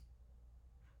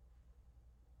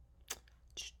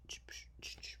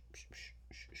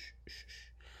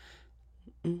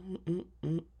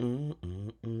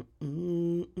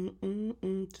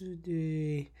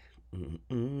Today.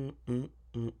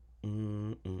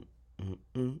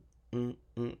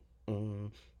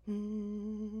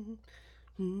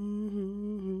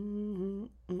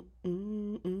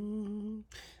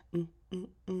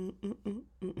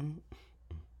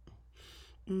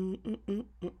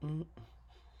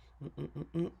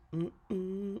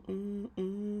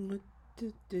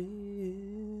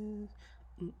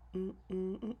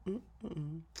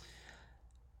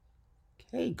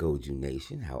 Hey, Goju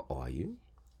Nation, how are you?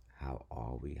 How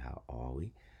are we? How are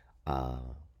we? Uh,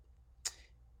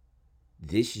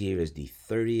 this year is the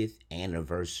 30th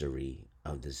anniversary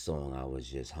of the song I was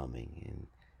just humming, and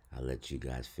I'll let you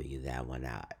guys figure that one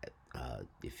out.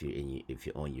 If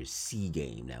you're on your C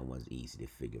game, that one's easy to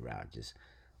figure out. Just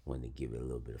wanted to give it a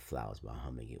little bit of flowers by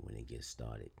humming it when it gets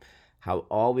started. How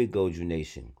are we, Goju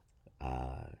Nation?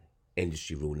 Uh,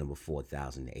 Industry rule number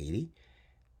 4080.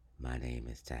 My name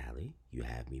is Tally. You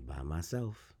have me by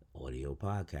myself. Audio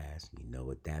podcast. You know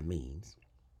what that means.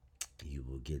 You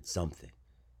will get something.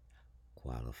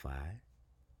 Qualify,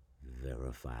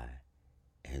 verify,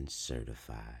 and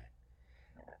certify.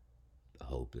 I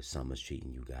hope the summer's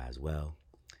treating you guys well.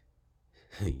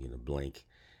 You're gonna blink,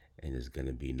 and it's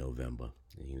gonna be November.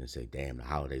 And you're gonna say, "Damn, the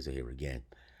holidays are here again."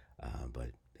 But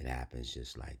it happens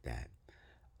just like that.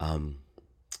 Um,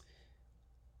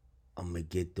 I'm gonna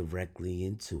get directly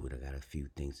into it. I got a few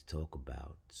things to talk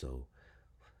about. So,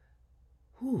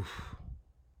 whew,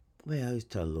 well, I always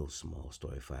tell a little small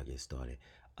story before I get started.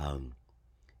 Um,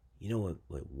 you know what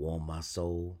warmed my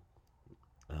soul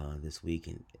this week,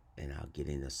 and I'll get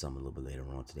into some a little bit later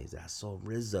on today. Is that I saw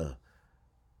RZA.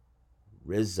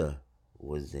 RZA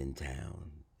was in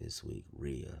town this week.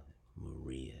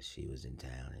 Maria, she was in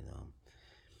town, and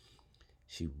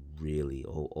she really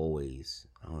always.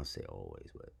 I don't want to say always,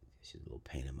 but she's a little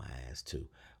pain in my ass too.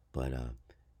 But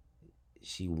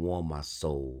she warmed my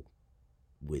soul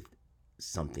with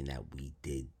something that we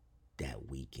did that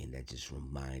weekend that just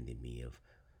reminded me of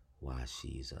why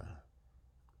she's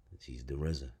the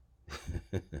RZA.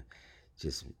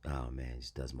 Just oh man, it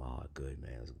just does my heart good,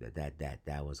 man.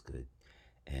 That was good,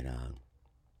 and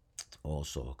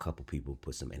also a couple people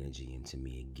put some energy into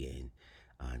me again,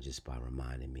 just by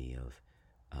reminding me of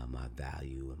my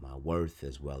value and my worth,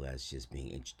 as well as just being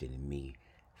interested in me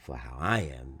for how I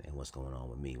am and what's going on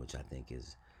with me, which I think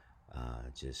is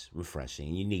just refreshing.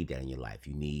 And you need that in your life.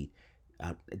 You need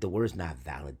the word's not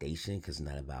validation because it's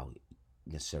not about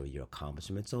necessarily your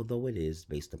accomplishments, although it is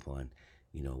based upon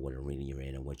what arena you're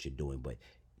in and what you're doing, but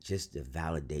just the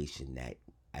validation that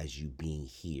as you being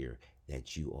here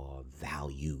that you are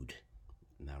valued,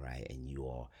 all right, and you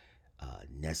are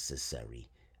necessary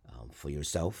for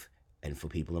yourself and for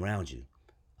people around you.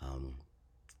 um,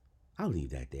 I'll leave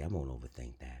that there. I won't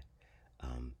overthink that.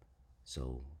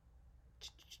 So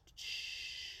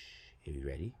are you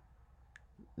ready?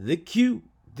 The Q,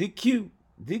 the Q,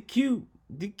 the Q,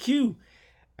 the Q.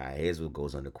 All right, here's what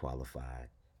goes under qualified.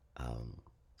 Um,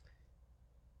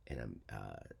 and I'm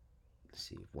let's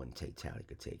see if one take tally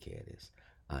could take care of this.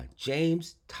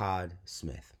 James Todd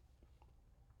Smith.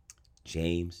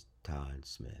 James Todd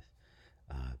Smith,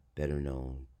 better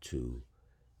known to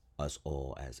us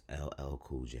all as LL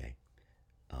Cool J.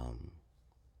 Um,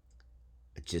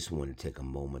 I just want to take a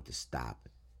moment to stop,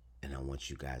 and I want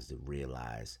you guys to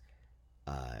realize,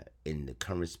 in the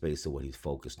current space of what he's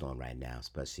focused on right now,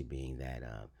 especially being that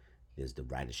there's the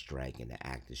writer strike and the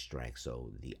actor strike, so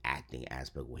the acting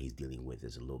aspect what he's dealing with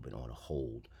is a little bit on a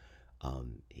hold.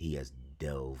 He has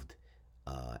delved,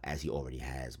 as he already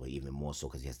has, but even more so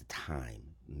because he has the time.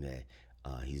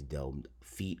 He's delved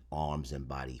feet, arms, and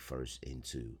body first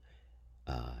into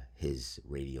his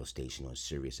radio station on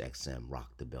Sirius XM,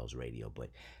 Rock the Bells Radio. But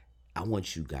I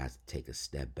want you guys to take a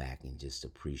step back and just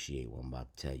appreciate what I'm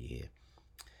about to tell you here.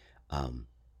 Um,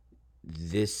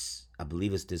 this, I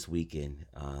believe it's this weekend,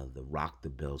 the Rock the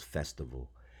Bells Festival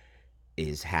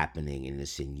is happening, and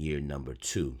it's in year number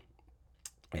 2.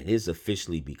 And it's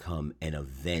officially become an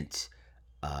event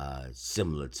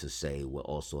similar to, say, what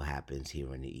also happens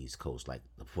here in the East Coast, like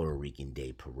the Puerto Rican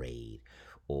Day Parade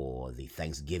or the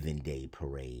Thanksgiving Day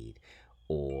Parade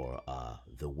or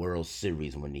the World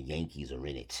Series when the Yankees are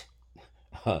in it,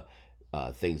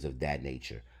 things of that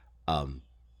nature. Um,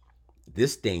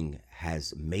 this thing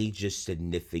has major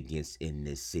significance in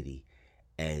this city.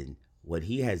 And what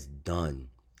he has done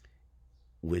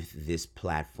with this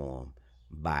platform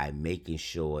by making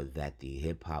sure that the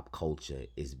hip hop culture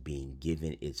is being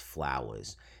given its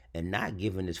flowers and not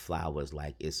giving its flowers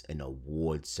like it's an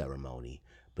award ceremony,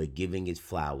 but giving its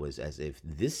flowers as if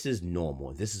this is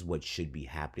normal. This is what should be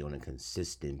happening on a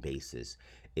consistent basis,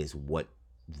 is what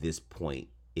this point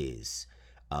is.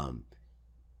 Um,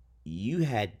 you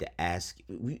had to ask,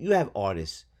 you have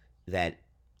artists that,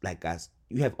 like us,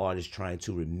 you have artists trying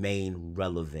to remain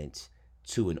relevant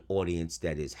to an audience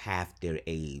that is half their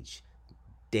age,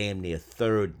 damn near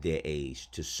third their age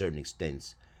to certain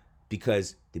extents,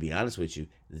 because to be honest with you,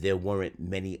 there weren't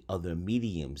many other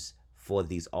mediums for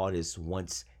these artists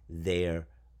once their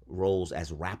roles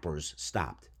as rappers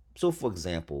stopped. So for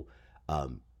example,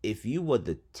 if you were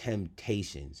the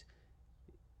Temptations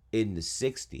in the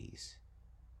 60s,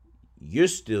 you're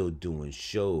still doing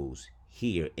shows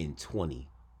here in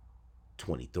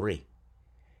 2023,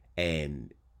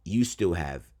 and you still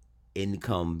have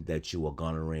income that you are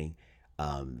garnering.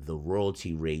 The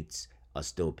royalty rates are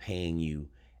still paying you,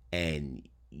 and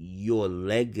your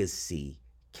legacy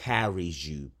carries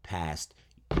you past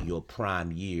your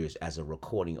prime years as a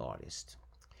recording artist.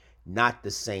 Not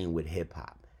the same with hip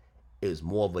hop. It was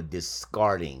more of a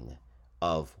discarding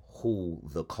of who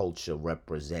the culture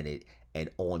represented and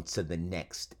on to the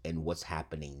next and what's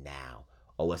happening now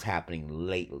or what's happening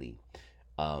lately.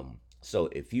 So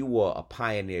if you were a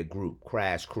pioneer group,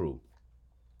 Crash Crew,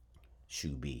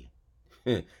 Shubi,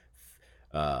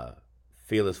 uh,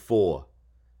 Fearless Four,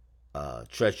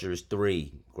 Treacherous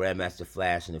Three, Grandmaster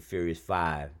Flash and the Furious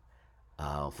Five,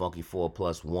 Funky Four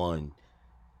Plus One,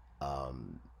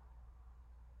 um,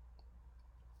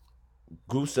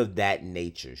 groups of that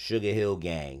nature, Sugar Hill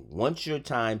Gang. Once your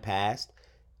time passed,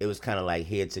 it was kind of like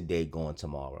here today, gone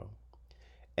tomorrow.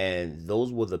 And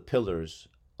those were the pillars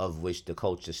of which the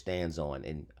culture stands on.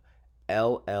 And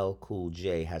LL Cool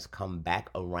J has come back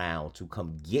around to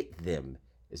come get them,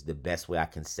 is the best way I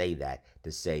can say that,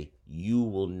 to say you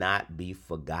will not be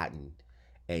forgotten,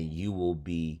 and you will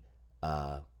get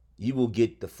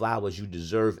the flowers you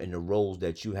deserve in the roles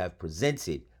that you have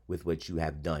presented with what you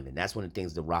have done. And that's one of the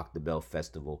things the Rock the Bell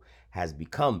Festival has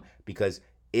become, because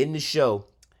in the show,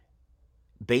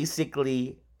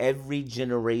 basically every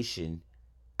generation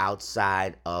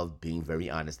outside of, being very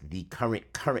honest, the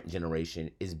current generation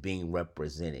is being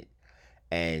represented.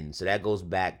 And so that goes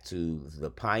back to the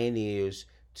pioneers,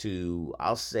 to,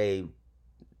 I'll say,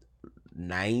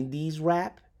 90s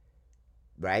rap,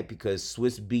 right? Because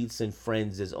Swiss Beats and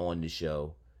Friends is on the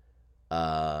show.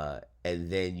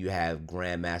 And then you have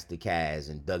Grandmaster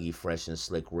Caz and Dougie Fresh and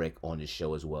Slick Rick on the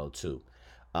show as well too.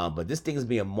 But this thing is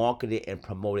being marketed and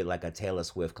promoted like a Taylor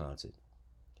Swift concert.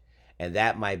 And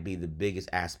that might be the biggest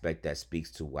aspect that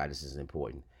speaks to why this is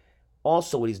important.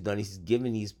 Also, what he's done, he's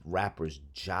given these rappers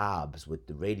jobs with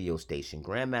the radio station.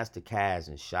 Grandmaster Caz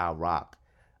and Sha Rock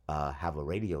have a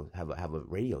radio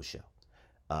show.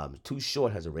 Too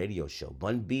Short has a radio show.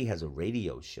 Bun B has a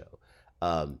radio show.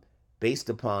 Um,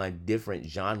 Based upon different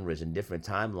genres and different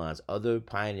timelines, other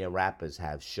pioneer rappers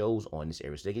have shows on this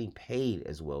area. So they're getting paid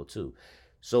as well too.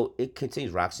 So it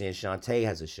continues. Roxanne Shante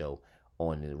has a show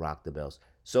on the Rock the Bells.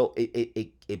 So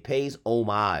it pays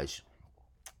homage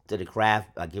to the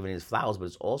craft by giving it flowers, but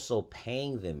it's also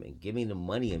paying them and giving them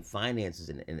money and finances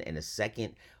in a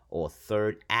second or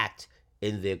third act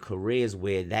in their careers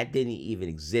where that didn't even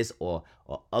exist, or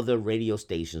other radio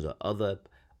stations or other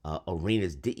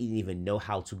arenas didn't even know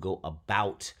how to go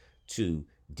about to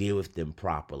deal with them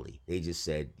properly. They just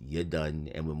said, you're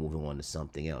done and we're moving on to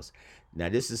something else. Now,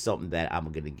 this is something that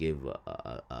I'm going to give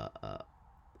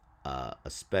a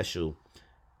special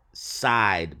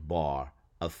sidebar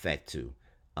effect to.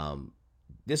 Um,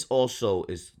 this also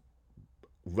is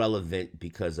relevant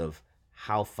because of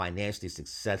how financially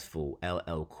successful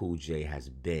LL Cool J has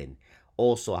been.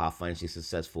 Also, how financially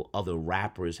successful other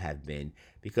rappers have been,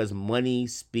 because money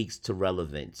speaks to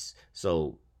relevance.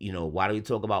 So, why do we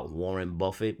talk about Warren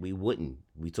Buffett? We wouldn't.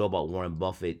 We talk about Warren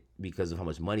Buffett because of how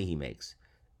much money he makes.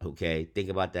 Okay, think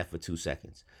about that for 2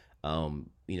 seconds.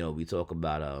 We talk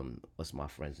about what's my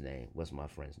friend's name?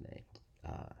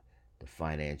 The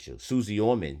financial Susie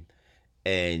Orman,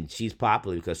 and she's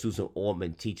popular because Susan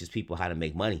Orman teaches people how to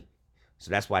make money. So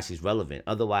that's why she's relevant.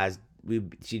 Otherwise,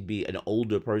 she'd be an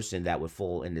older person that would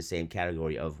fall in the same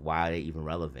category of why are they even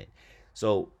relevant.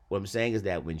 So what I'm saying is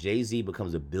that when Jay-Z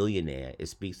becomes a billionaire, it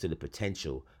speaks to the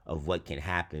potential of what can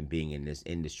happen being in this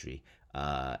industry.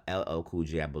 LL Cool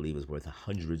J, I believe, is worth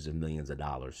hundreds of millions of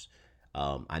dollars.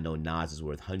 I know Nas is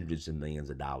worth hundreds of millions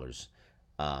of dollars.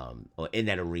 Or in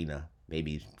that arena,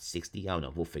 maybe 60. I don't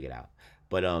know. We'll figure it out.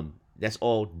 But that's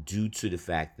all due to the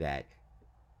fact that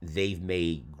they've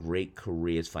made great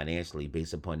careers financially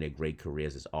based upon their great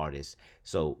careers as artists.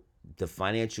 So the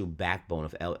financial backbone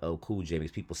of LL Cool J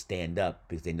makes people stand up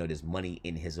because they know there's money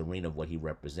in his arena of what he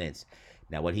represents.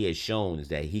 Now, what he has shown is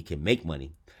that he can make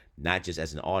money, not just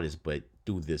as an artist, but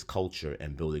through this culture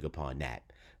and building upon that.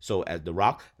 So, as the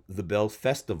Rock the Bells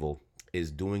Festival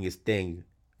is doing its thing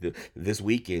this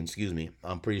weekend, excuse me,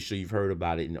 I'm pretty sure you've heard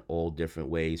about it in all different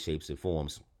ways, shapes, and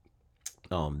forms.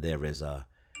 There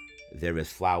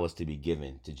is flowers to be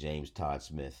given to James Todd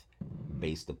Smith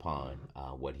based upon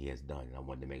what he has done. And I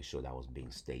wanted to make sure that was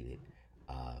being stated.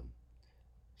 Um,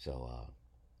 so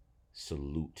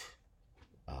salute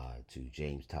to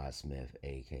James Todd Smith,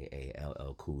 aka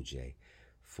LL Cool J,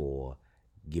 for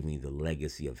giving the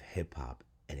legacy of hip hop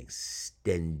an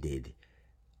extended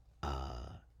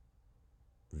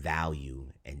value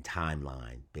and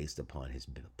timeline based upon his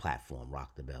platform,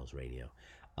 Rock the Bells Radio.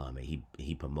 And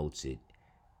he promotes it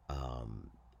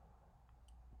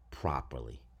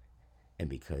properly, and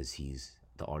because he's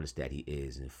the artist that he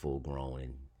is and full grown,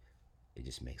 and it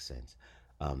just makes sense.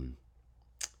 Um,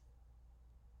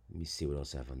 Let me see what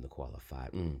else I have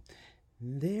underqualified.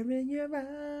 There in your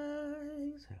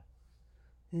eyes,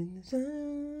 in the sun,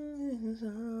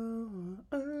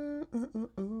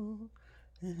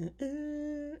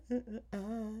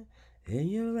 in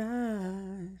your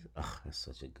eyes. Oh, that's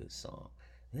such a good song.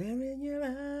 There in your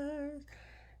eyes.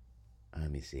 Let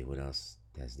me see what else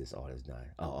has this artist done.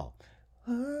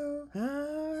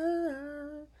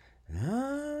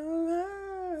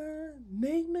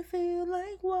 Make me feel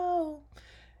like whoa.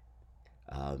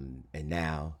 And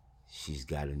now she's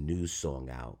got a new song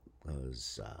out. It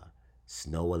was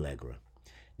Snow Allegra.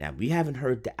 Now we haven't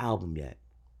heard the album yet.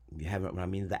 You haven't. When I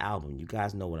mean the album, you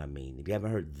guys know what I mean. If you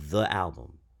haven't heard the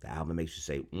album makes you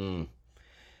say,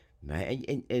 man.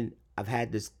 And I've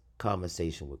had this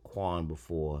conversation with Quan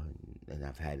before, and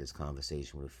I've had this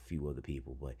conversation with a few other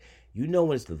people. But you know,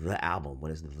 when it's the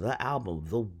album,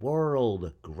 the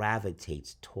world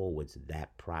gravitates towards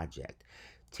that project.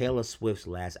 Taylor Swift's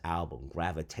last album,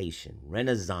 Gravitation,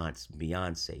 Renaissance,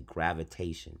 Beyonce,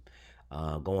 Gravitation.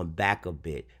 Going back a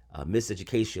bit,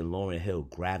 Miseducation, Lauryn Hill,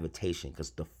 Gravitation,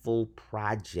 because the full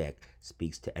project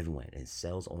speaks to everyone and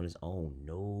sells on its own.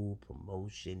 No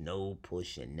promotion, no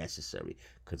pushing necessary,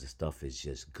 because the stuff is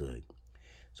just good.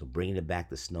 So bringing it back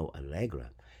to Snow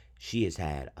Allegra, she has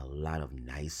had a lot of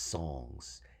nice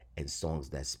songs and songs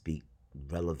that speak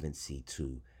relevancy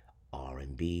to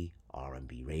R&B,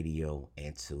 R&B radio,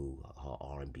 and to her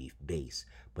R&B base,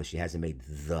 but she hasn't made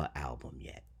the album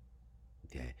yet.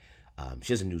 Okay,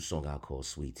 she has a new song out called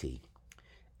Sweet Tea,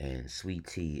 and Sweet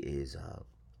Tea is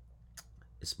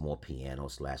it's more piano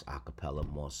slash acapella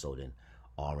more so than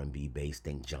R&B based.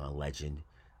 Think John Legend.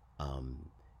 Um,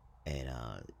 and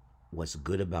what's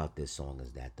good about this song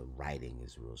is that the writing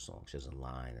is real song. She has a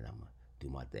line, and I'm gonna do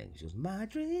my thing. She goes, "My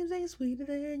dreams ain't sweeter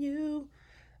than you."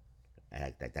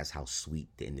 And that's how sweet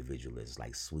the individual is,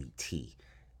 like sweet tea.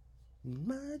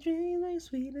 My dreams ain't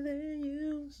sweeter than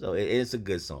you. So it's a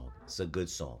good song. It's a good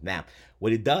song. Now,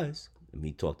 what it does, and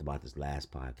we talked about this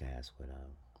last podcast with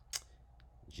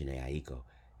Janae Aiko,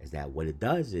 is that what it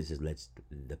does is it lets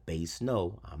the bass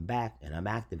know I'm back and I'm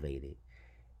activated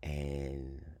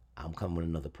and I'm coming with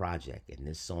another project. And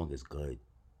this song is good.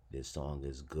 This song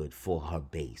is good for her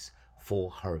bass. For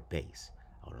her bass.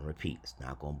 I want to repeat, it's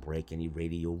not going to break any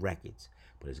radio records,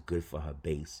 but it's good for her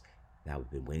bass. Now we've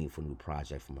been waiting for a new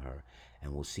project from her,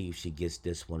 and we'll see if she gets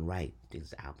this one right. This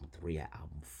is album 3 or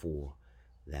album 4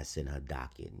 that's in her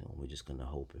docket. And we're just going to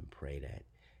hope and pray that.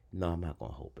 No, I'm not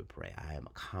going to hope and pray. I am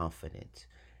confident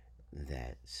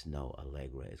that Snow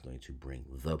Allegra is going to bring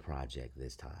the project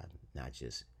this time, not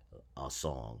just a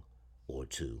song or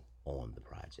two on the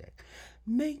project.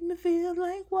 Make me feel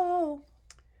like whoa.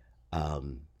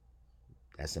 Um,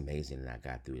 that's amazing, and I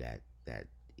got through that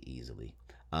easily.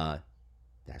 Uh,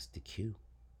 that's the cue.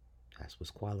 That's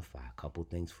what's qualified. A couple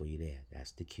things for you there.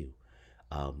 That's the cue.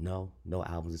 No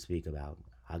albums to speak about.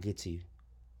 I'll get to you.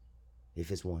 If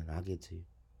it's one, I'll get to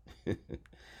you.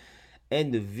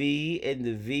 And the V, and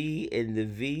the V, and the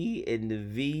V, and the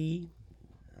V.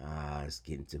 It's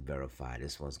getting to verify.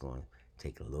 This one's going to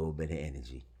take a little bit of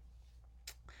energy.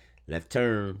 Left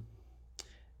turn.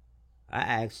 I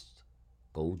asked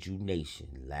Goju Nation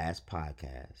last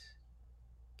podcast.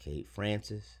 Kate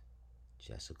Francis,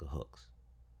 Jessica Hooks.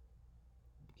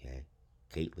 Okay,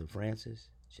 Caitlin Francis,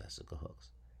 Jessica Hooks.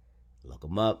 Look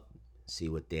them up. See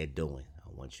what they're doing. I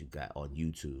want you guys on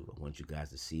YouTube. I want you guys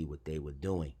to see what they were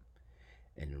doing.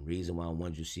 And the reason why I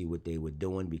wanted you to see what they were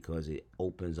doing, because it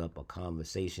opens up a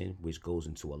conversation which goes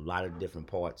into a lot of different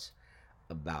parts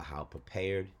about how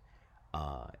prepared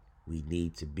we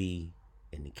need to be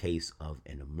in the case of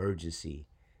an emergency,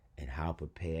 and how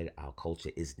prepared our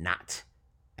culture is not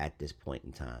at this point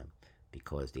in time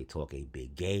because they talk a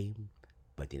big game,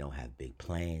 but they don't have big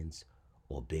plans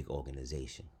or big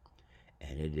organization.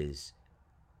 And it is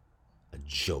a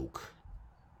joke.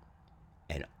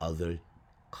 And other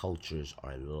cultures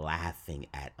are laughing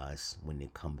at us when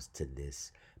it comes to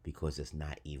this because it's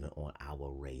not even on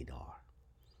our radar.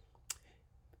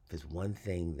 If there's one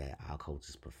thing that our culture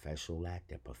is professional at,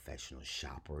 they're professional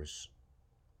shoppers,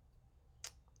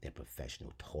 they're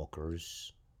professional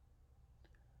talkers,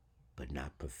 but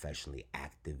not professionally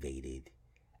activated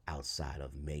outside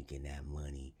of making that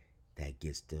money that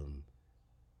gets them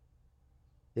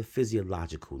their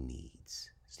physiological needs.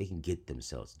 So they can get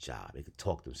themselves a job. They can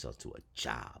talk themselves to a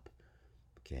job.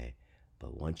 Okay?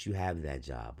 But once you have that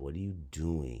job, what are you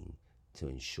doing to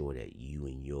ensure that you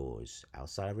and yours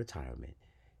outside of retirement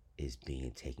is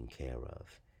being taken care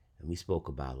of? And we spoke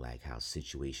about like how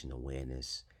situation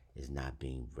awareness is not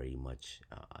being very much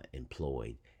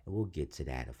employed, and we'll get to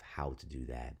that of how to do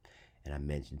that. And I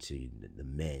mentioned to you the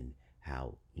men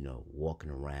how walking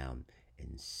around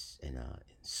in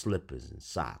slippers and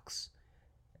socks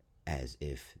as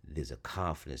if there's a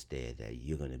confidence there that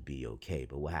you're gonna be okay.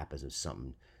 But what happens if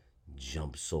something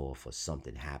jumps off or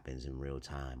something happens in real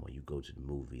time, or you go to the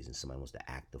movies and somebody wants to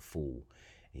act a fool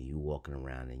and you walking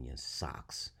around in your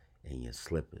socks and your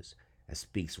slippers? That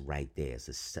speaks right there.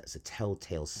 It's a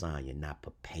telltale sign you're not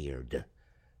prepared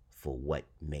for what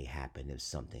may happen if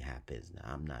something happens.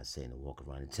 Now, I'm not saying to walk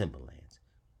around in Timberlands.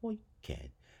 Well, you can.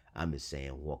 I'm just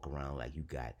saying walk around like you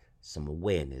got some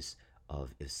awareness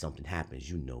of if something happens,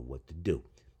 you know what to do.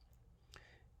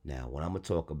 Now, what I'm going to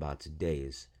talk about today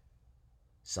is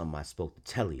something I spoke to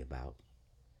Telly about.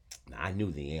 Now, I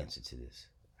knew the answer to this.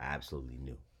 I absolutely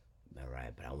knew. All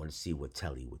right, but I want to see what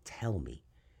Telly would tell me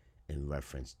in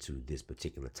reference to this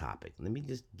particular topic. Let me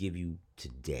just give you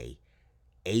today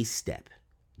a step,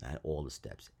 not all the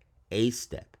steps, a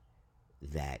step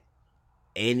that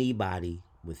anybody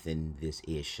within this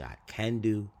earshot can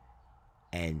do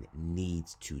and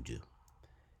needs to do.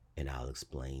 And I'll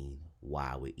explain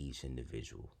why with each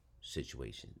individual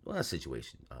situation. Well, not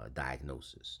situation,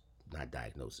 diagnosis. Not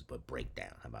diagnosis, but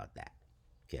breakdown. How about that?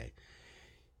 Okay.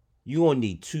 You're going to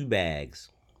need 2 bags.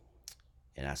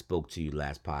 And I spoke to you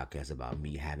last podcast about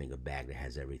me having a bag that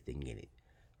has everything in it,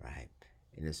 right?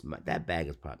 And that bag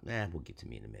is probably, we'll get to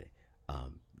me in a minute.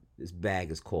 This bag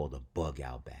is called a bug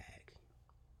out bag,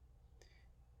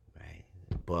 right?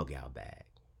 Bug out bag.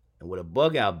 And what a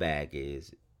bug out bag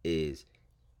is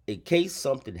in case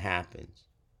something happens,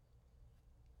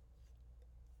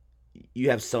 you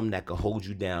have something that can hold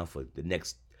you down for the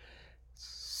next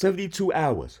 72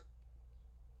 hours,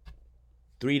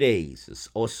 3 days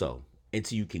or so,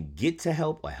 until you can get to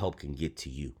help or help can get to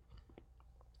you.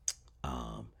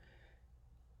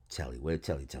 Telly, where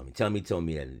Telly tell me? Tell me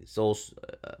that it's also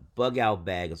bug out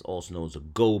bag is also known as a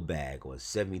go bag or a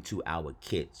 72-hour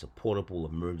kit. It's a portable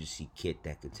emergency kit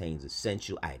that contains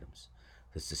essential items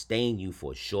to sustain you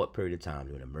for a short period of time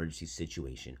during an emergency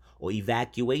situation or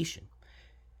evacuation.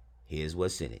 Here's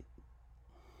what's in it.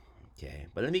 Okay,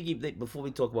 but let me give before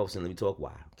we talk about what's in it, let me talk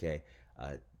why. Okay,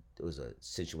 there was a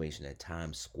situation at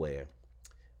Times Square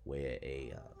where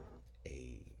a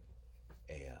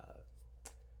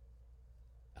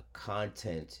a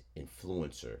content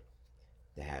influencer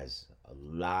that has a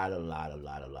lot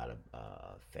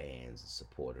of fans and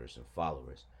supporters and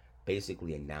followers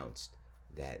basically announced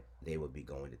that they would be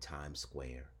going to Times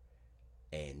Square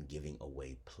and giving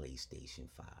away PlayStation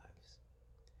 5s.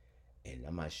 And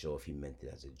I'm not sure if he meant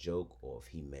it as a joke or if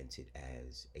he meant it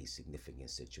as a significant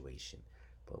situation.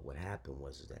 But what happened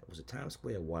was that it was a Times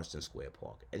Square, Washington Square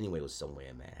Park. Anyway, it was somewhere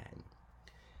in Manhattan.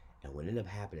 And what ended up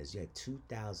happening is you had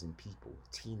 2,000 people,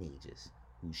 teenagers,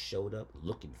 who showed up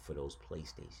looking for those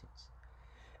PlayStations.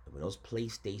 And when those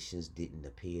PlayStations didn't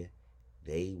appear,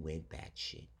 they went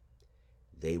batshit.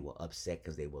 They were upset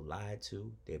because they were lied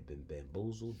to. They've been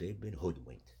bamboozled. They've been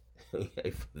hoodwinked. For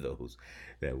those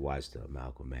that watched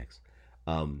Malcolm X.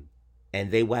 And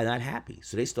they were not happy.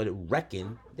 So they started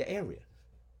wrecking the area,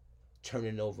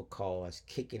 turning over cars,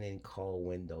 kicking in car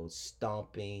windows,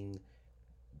 stomping,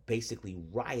 basically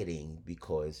rioting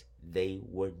because they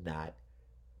were not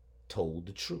told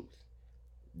the truth.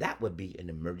 That would be an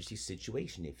emergency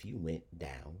situation if you went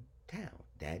downtown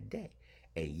that day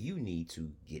and you need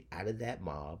to get out of that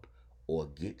mob or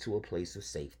get to a place of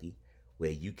safety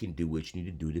where you can do what you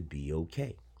need to do to be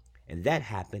okay. And that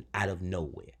happened out of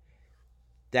nowhere.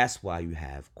 That's why you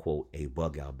have, quote, a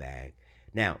bug out bag.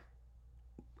 Now,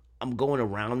 I'm going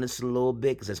around this a little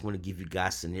bit because I just want to give you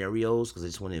guys scenarios because I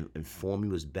just want to inform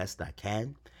you as best I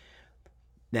can.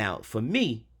 Now, for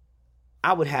me,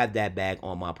 I would have that bag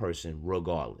on my person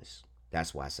regardless.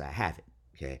 That's why I say I have it.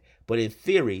 Okay, but in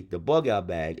theory, the bug out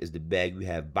bag is the bag you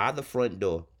have by the front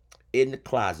door in the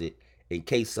closet in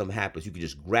case something happens. You can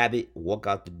just grab it, walk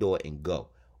out the door, and go.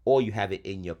 Or you have it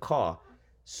in your car,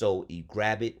 so you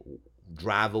grab it,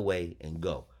 drive away, and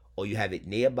go. Or you have it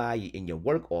nearby in your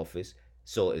work office,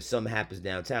 so if something happens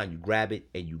downtown, you grab it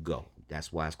and you go.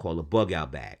 That's why it's called a bug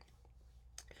out bag.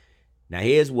 Now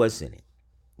here's what's in it.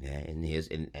 Yeah, and here's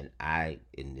and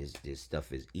this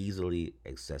stuff is easily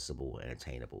accessible and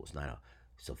attainable. It's not a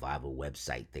survival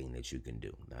website thing that you can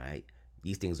do. All right,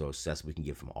 these things are accessible. You can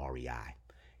get from REI.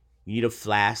 You need a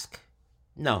flask.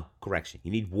 No, correction.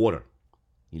 You need water.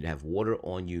 You need to have water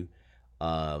on you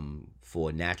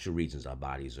for natural reasons. Our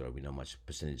bodies are, we know much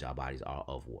percentage of our bodies are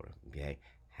of water. Okay,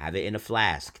 have it in a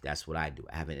flask. That's what I do.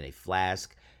 I have it in a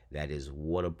flask that is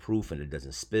waterproof and it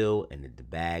doesn't spill and the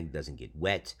bag doesn't get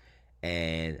wet.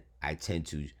 And I tend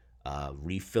to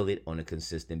refill it on a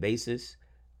consistent basis.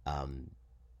 Um,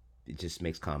 it just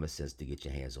makes common sense to get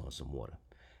your hands on some water.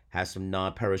 Have some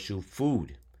non-perishable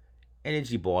food.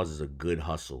 Energy bars is a good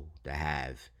hustle to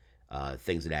have.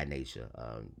 Things of that nature.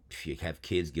 If you have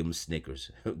kids, give them Snickers,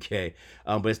 okay?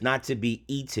 But it's not to be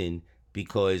eaten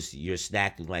because you're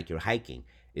snacking like you're hiking.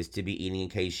 It's to be eating in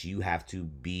case you have to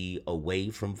be away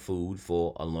from food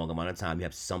for a long amount of time. You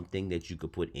have something that you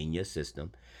could put in your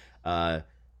system. Uh,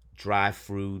 Dry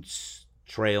fruits,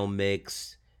 trail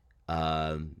mix.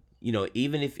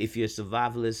 Even if you're a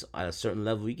survivalist at a certain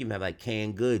level, you can have like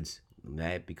canned goods,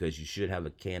 right? Because you should have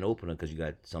a can opener because you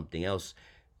got something else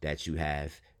that you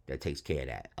have that takes care of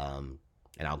that.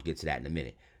 And I'll get to that in a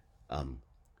minute. Um,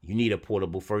 you need a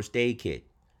portable first aid kit.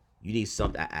 You need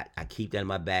something. I keep that in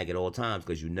my bag at all times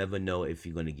because you never know if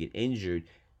you're going to get injured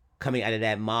coming out of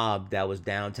that mob that was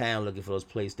downtown looking for those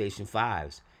PlayStation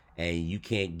 5s. And you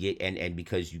can't get, and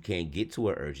because you can't get to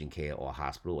an urgent care or a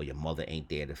hospital, or your mother ain't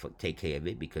there to take care of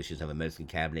it because she doesn't have a medicine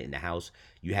cabinet in the house,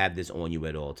 you have this on you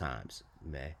at all times,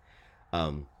 man.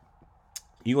 Um,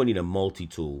 you're gonna need a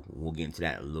multi-tool. We'll get into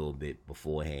that a little bit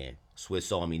beforehand.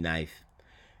 Swiss Army knife.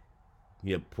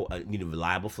 You need a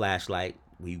reliable flashlight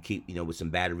where you keep, with some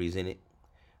batteries in it.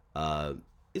 Uh,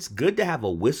 it's good to have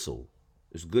a whistle.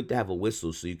 It's good to have a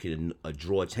whistle so you can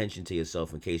draw attention to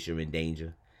yourself in case you're in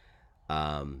danger.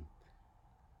 Um,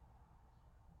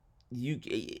 you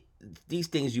these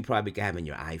things you probably can have in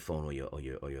your iPhone or your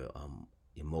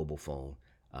mobile phone.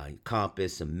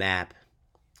 Compass, a map,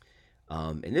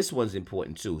 and this one's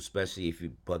important too, especially if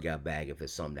you bug out bag if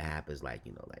it's something that happens like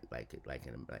you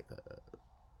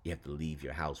have to leave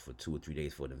your house for 2 or 3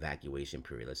 days for an evacuation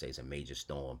period. Let's say it's a major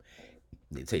storm.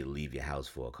 They tell you to leave your house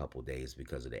for a couple of days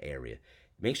because of the area.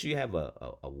 Make sure you have a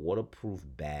waterproof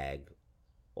bag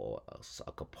or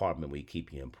a compartment where you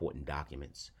keep your important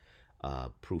documents,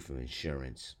 proof of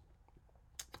insurance,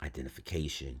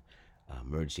 identification,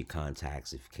 emergency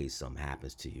contacts in case something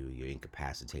happens to you. You're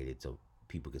incapacitated, so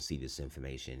people can see this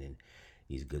information, and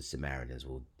these good Samaritans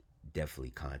will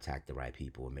definitely contact the right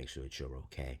people and make sure that you're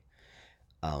okay.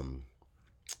 Um,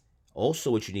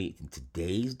 Also, what you need in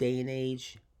today's day and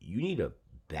age, you need a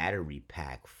battery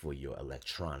pack for your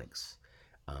electronics.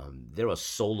 There are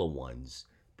solar ones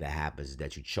that happens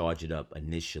that you charge it up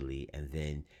initially and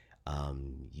then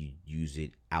you use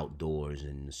it outdoors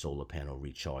and the solar panel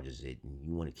recharges it. And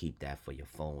you want to keep that for your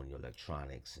phone, your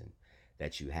electronics, and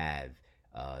that you have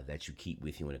that you keep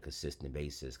with you on a consistent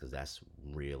basis because that's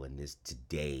real in this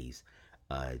today's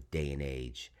day and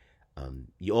age.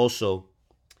 You also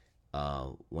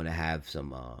want to have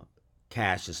some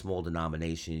cash in small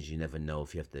denominations. You never know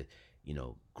if you have to,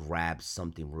 grab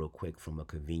something real quick from a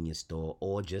convenience store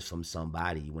or just from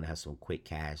somebody. You want to have some quick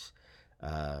cash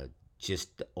uh,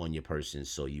 just on your person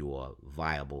so you are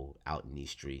viable out in these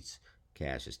streets.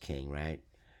 Cash is king, right?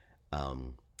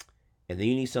 Um, and then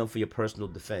you need something for your personal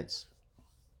defense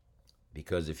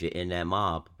because if you're in that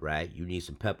mob, right, you need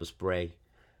some pepper spray,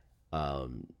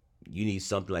 um, you need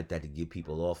something like that to get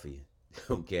people off of you.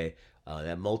 Okay,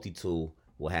 that multi tool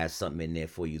will have something in there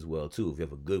for you as well too. If you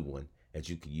have a good one that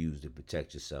you can use to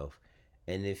protect yourself,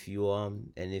 and if you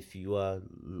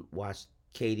watch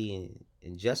Katie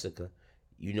and Jessica,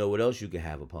 you know what else you can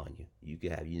have upon you. You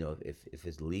can have, if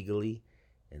it's legally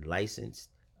and licensed,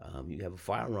 you have a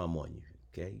firearm on you.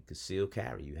 Okay, you can conceal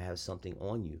carry. You have something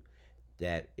on you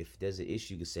that if there's an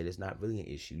issue, you can say there's not really an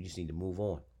issue. You just need to move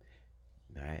on.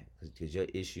 All right, because your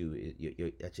issue is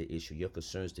that's your issue. Your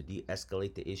concern is to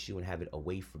de-escalate the issue and have it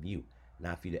away from you,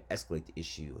 not for you to escalate the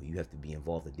issue. You have to be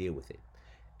involved to deal with it.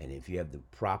 And if you have the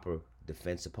proper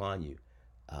defense upon you,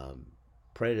 um,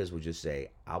 predators will just say,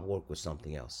 "I'll work with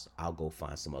something else. I'll go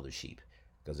find some other sheep,"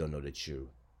 because they'll know that you,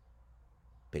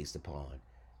 based upon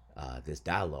this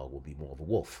dialogue, will be more of a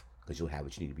wolf because you'll have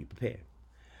what you need to be prepared.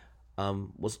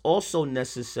 was also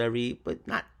necessary, but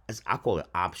not as I call it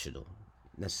optional.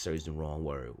 Necessary is the wrong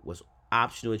word. Was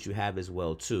optional that you have as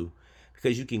well too,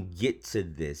 because you can get to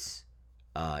this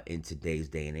in today's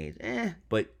day and age.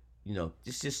 But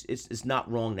it's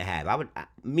not wrong to have.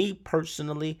 Me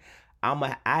personally,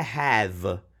 I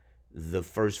have the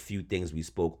first few things we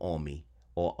spoke on me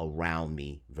or around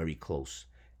me very close.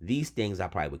 These things I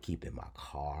probably would keep in my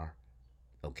car.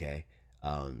 Okay,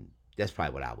 that's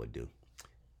probably what I would do.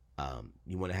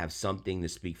 You want to have something to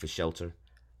speak for shelter,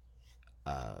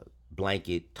 uh,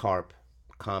 blanket, tarp,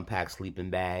 compact sleeping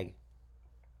bag,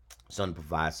 something to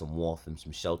provide some warmth and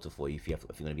some shelter for you if you're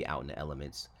going to be out in the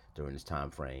elements during this time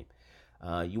frame.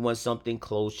 You want something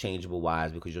clothes changeable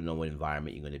wise because you'll know what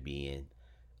environment you're going to be in.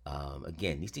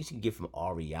 Again, these things you can get from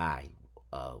REI,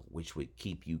 which would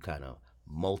keep you kind of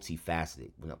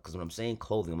multifaceted. Because when I'm saying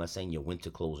clothing, I'm not saying your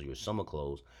winter clothes or your summer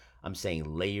clothes. I'm saying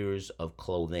layers of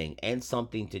clothing and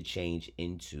something to change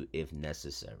into if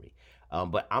necessary.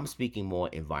 But I'm speaking more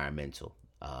environmental.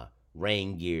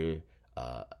 Rain gear,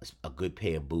 a good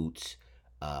pair of boots,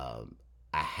 a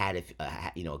hat if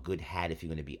a good hat if you're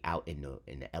going to be out in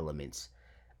the elements,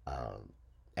 um,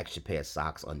 extra pair of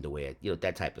socks, underwear,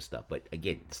 that type of stuff. But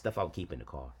again, stuff I'll keep in the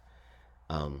car.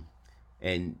 Um,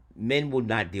 and men will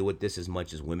not deal with this as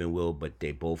much as women will, but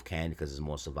they both can because it's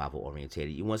more survival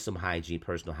orientated. You want some hygiene,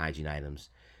 personal hygiene items.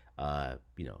 Uh,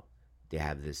 you know, they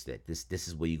have this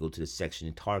is where you go to the section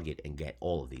in Target and get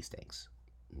all of these things.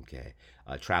 Okay,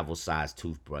 travel size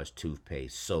toothbrush,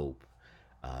 toothpaste, soap,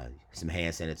 some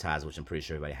hand sanitizer, which I'm pretty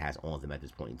sure everybody has on them at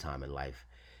this point in time in life.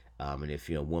 And if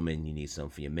you're a woman, you need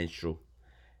something for your menstrual,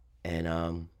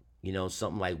 and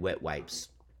something like wet wipes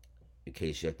in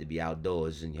case you have to be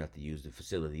outdoors and you have to use the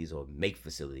facilities or make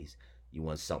facilities. You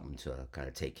want something to kind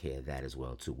of take care of that as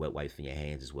well too. Wet wipes in your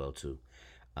hands as well too.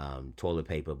 Toilet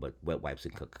paper, but wet wipes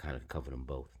can kind of cover them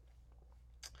both.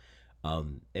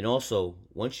 And also,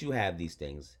 once you have these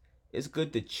things, it's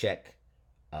good to check,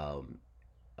 um,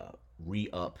 uh, re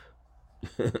up,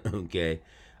 okay,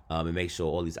 and make sure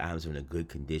all these items are in a good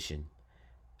condition,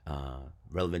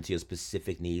 relevant to your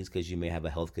specific needs, because you may have a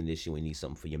health condition where you need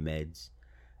something for your meds,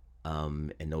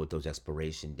 and know what those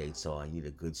expiration dates are. You need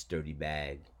a good sturdy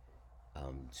bag,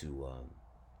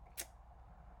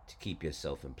 to keep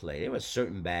yourself in play. There are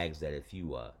certain bags that if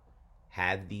you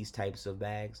have these types of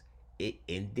bags, it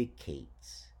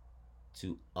indicates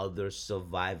to other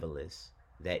survivalists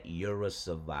that you're a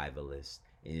survivalist.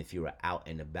 And if you're out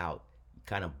and about, you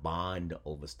kind of bond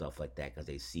over stuff like that because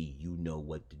they see you know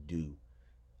what to do,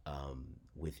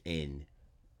 within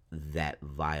that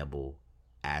viable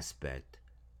aspect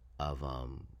of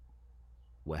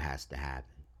what has to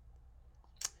happen.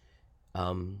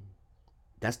 Um,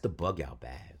 that's the bug out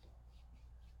bag.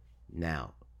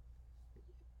 Now,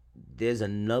 there's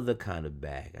another kind of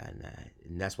bag I know,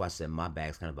 and that's why I said my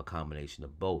bag's kind of a combination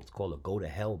of both. It's called a go to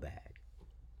hell bag.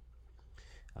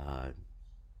 Uh,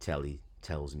 Telly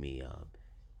tells me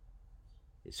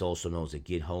it's also known as a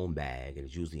get home bag, and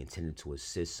it's usually intended to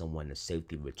assist someone in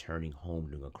safely returning home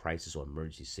during a crisis or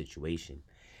emergency situation.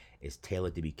 It's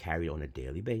tailored to be carried on a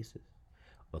daily basis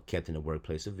or kept in a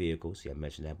workplace or vehicle. See, I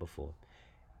mentioned that before.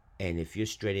 And if you're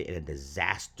stranded in a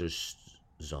disaster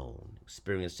zone,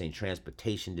 experiencing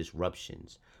transportation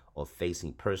disruptions, or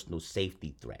facing personal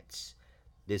safety threats,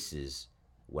 this is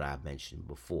what I mentioned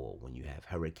before. When you have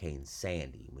Hurricane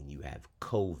Sandy, when you have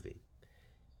COVID,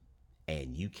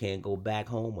 and you can't go back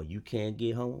home or you can't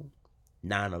get home,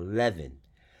 9/11,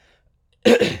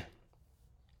 you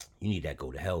need that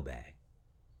go to hell bag.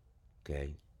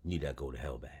 Okay? You need that go to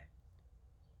hell bag.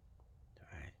 All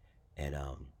right. And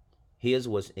here's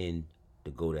what's in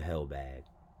the go to hell bag,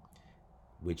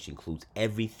 which includes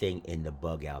everything in the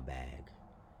bug out bag.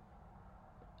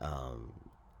 Um,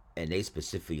 and they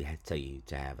specifically tell you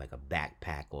to have like a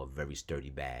backpack or a very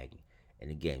sturdy bag. And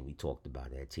again, we talked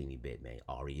about that a teeny bit, man.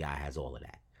 REI has all of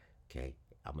that. Okay,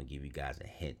 I'm gonna give you guys a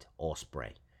hint.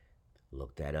 Osprey.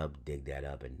 Look that up, dig that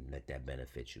up, and let that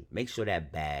benefit you. Make sure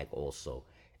that bag also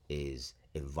is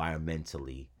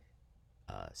environmentally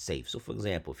safe. So, for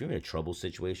example, if you're in a trouble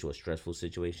situation or a stressful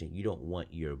situation, you don't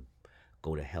want your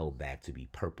go to hell bag to be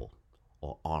purple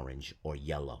or orange or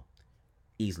yellow,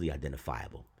 easily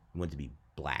identifiable. You want it to be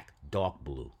black, dark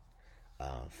blue.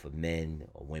 For men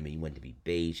or women, you want it to be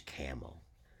beige,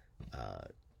 uh,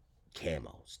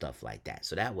 stuff like that.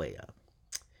 So that way,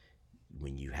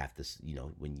 when you have to,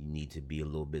 when you need to be a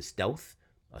little bit stealth,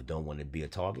 or don't want to be a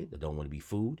target, or don't want to be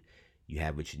food, you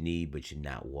have what you need, but you're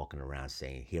not walking around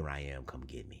saying, "Here I am, come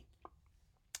get me."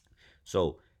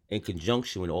 So, in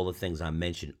conjunction with all the things I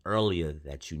mentioned earlier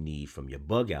that you need from your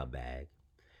bug out bag,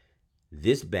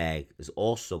 this bag is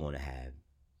also going to have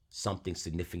something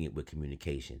significant with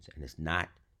communications, and it's not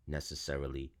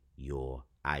necessarily your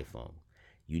iPhone.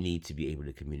 You need to be able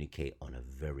to communicate on a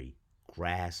very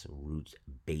grassroots,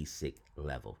 basic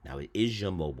level. Now, it is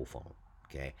your mobile phone,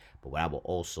 okay? But what I will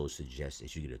also suggest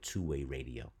is you get a two-way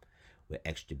radio with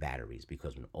extra batteries,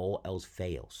 because when all else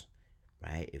fails,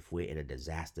 right? If we're in a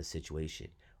disaster situation,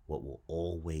 what will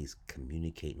always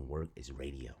communicate and work is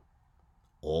radio.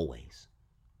 Always.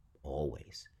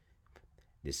 Always.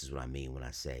 This is what I mean when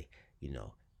I say, you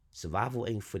know, survival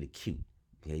ain't for the cute.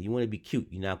 Okay, you want to be cute,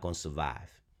 you're not gonna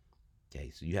survive. Okay,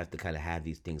 so you have to kind of have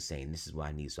these things saying, "This is what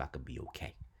I need so I can be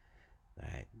okay." All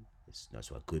right,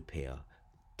 so a good pair of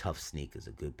tough sneakers,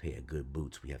 a good pair of good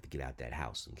boots. We have to get out that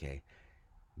house. Okay,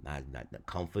 not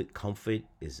comfort. Comfort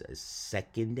is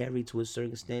secondary to a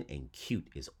certain extent, and cute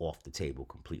is off the table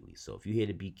completely. So if you're here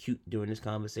to be cute during this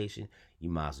conversation, you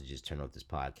might as well just turn off this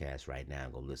podcast right now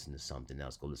and go listen to something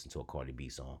else. Go listen to a Cardi B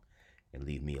song, and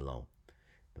leave me alone.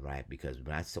 Right? Because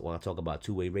when I talk about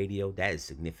two-way radio, that is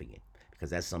significant,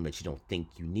 because that's something that you don't think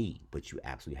you need, but you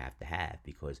absolutely have to have,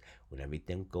 because when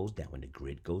everything goes down, when the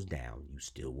grid goes down, you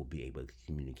still will be able to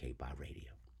communicate by radio.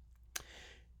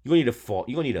 You're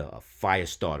gonna need a fire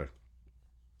starter.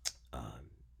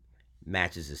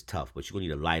 Matches is tough, but you're gonna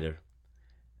need a lighter.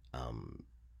 Um,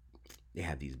 they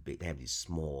have these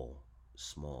small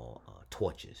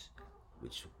torches,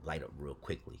 which light up real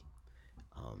quickly.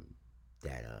 Um,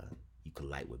 that you can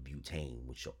light with butane,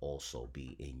 which will also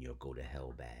be in your go to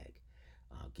hell bag.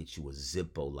 Get you a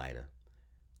Zippo lighter.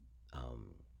 Um,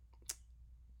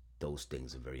 those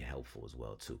things are very helpful as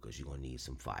well too, because you're gonna need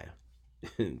some fire.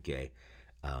 Okay,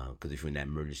 because if you're in that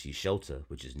emergency shelter,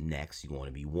 which is next, you want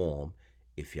to be warm.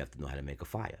 If you have to know how to make a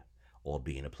fire, or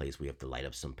be in a place where you have to light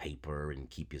up some paper and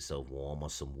keep yourself warm, or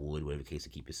some wood, whatever the case, to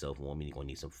keep yourself warm, and you're gonna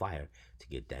need some fire to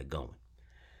get that going.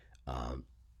 Um,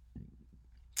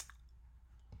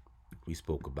 we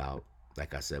spoke about,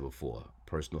 like I said before,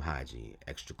 personal hygiene,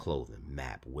 extra clothing,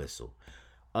 map, whistle,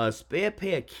 a spare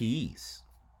pair of keys,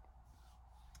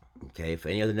 okay, for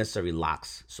any other necessary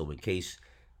locks. So in case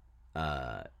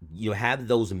you have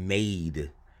those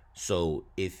made, so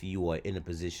if you are in a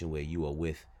position where you are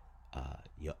with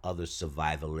your other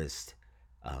survivalist,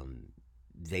 um,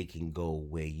 they can go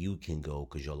where you can go,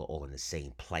 because you're all in the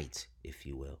same plight, if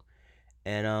you will.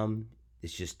 And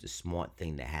it's just a smart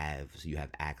thing to have, so you have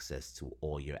access to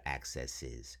all your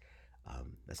accesses.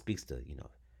 That speaks to,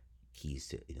 keys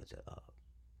to,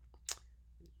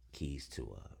 keys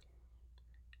to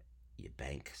your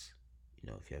banks.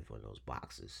 If you have one of those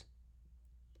boxes,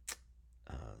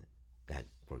 uh, that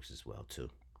works as well too.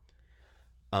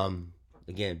 Um,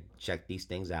 Again, check these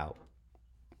things out.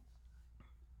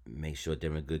 Make sure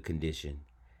they're in good condition.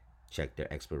 Check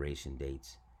their expiration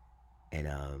dates. And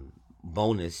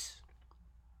bonus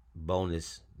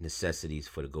necessities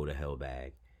for the go to hell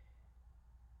bag.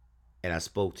 And I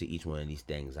spoke to each one of these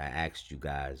things. I asked you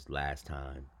guys last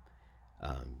time,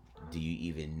 um, do you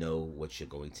even know what you're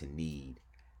going to need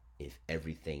if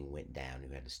everything went down and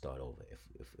we had to start over?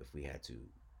 If we had to,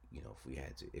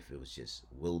 if it was just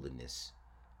wilderness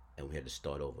and we had to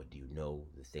start over, do you know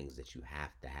the things that you have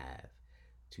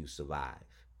to survive?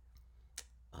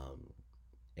 Um,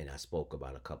 and I spoke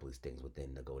about a couple of these things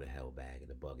within the go to hell bag and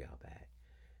the bug out bag.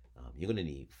 You're gonna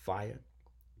need fire.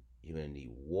 You're gonna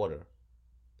need water.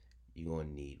 You're gonna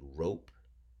need rope.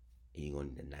 And you're gonna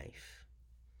need a knife.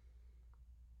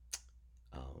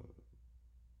 Um,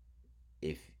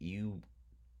 if you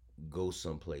go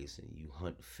someplace and you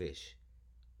hunt fish,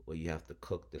 well, you have to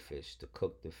cook the fish. To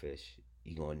cook the fish,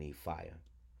 you're gonna need fire.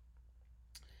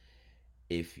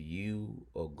 If you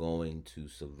are going to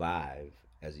survive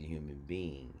as a human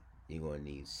being, you're going to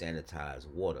need sanitized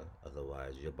water.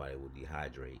 Otherwise, your body will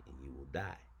dehydrate and you will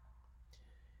die.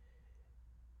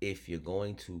 If you're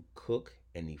going to cook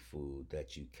any food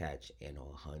that you catch and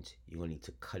or hunt, you're going to need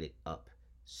to cut it up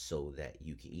so that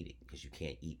you can eat it, because you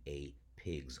can't eat a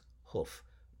pig's hoof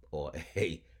or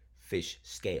a fish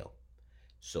scale.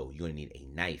 So you're going to need a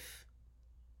knife,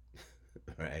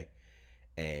 right?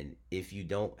 And if you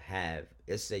don't have,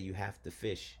 let's say you have to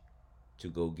fish to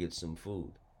go get some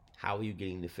food. How are you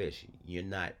getting the fish? You're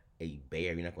not a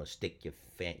bear. You're not going to stick your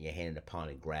hand in the pond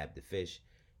and grab the fish.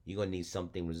 You're going to need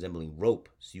something resembling rope,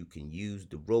 so you can use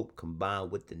the rope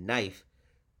combined with the knife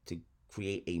to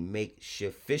create a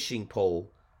makeshift fishing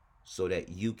pole so that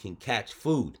you can catch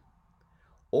food,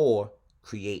 or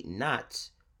create knots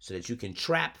so that you can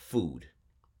trap food.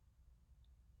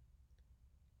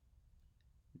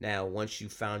 Now, once you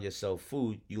found yourself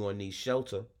food, you're going to need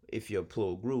shelter if you're a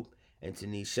plural group. And to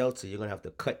need shelter, you're going to have to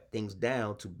cut things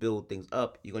down to build things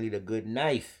up. You're going to need a good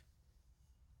knife.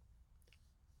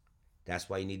 That's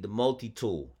why you need the multi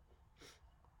tool.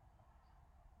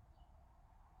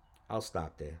 I'll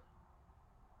stop there.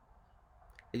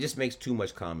 It just makes too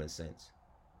much common sense.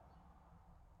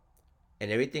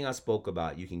 And everything I spoke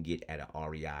about, you can get at a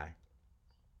REI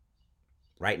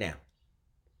right now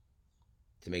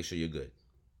to make sure you're good.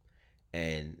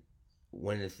 And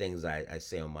one of the things I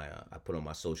say on my I put on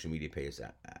my social media page,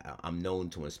 I'm known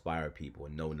to inspire people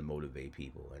and known to motivate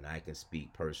people, and I can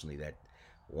speak personally that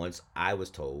once I was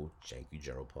told, thank you,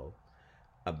 Gerald Poe,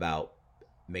 about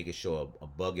making sure a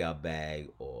bug out bag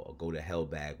or a go to hell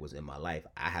bag was in my life.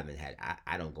 I haven't had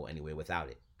I don't go anywhere without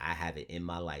it. I have it in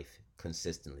my life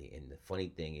consistently. And the funny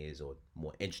thing is, or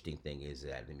more interesting thing is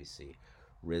that, let me see,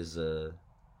 RZA,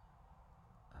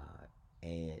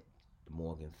 and the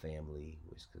Morgan family,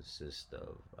 which consists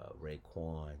of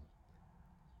Raekwon,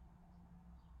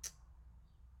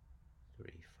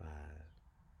 35.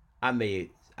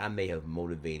 I may have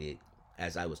motivated,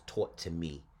 as I was taught to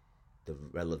me, the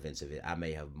relevance of it. I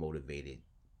may have motivated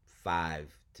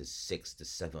 5 to 6 to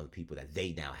 7 other people that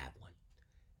they now have one.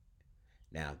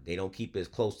 Now they don't keep it as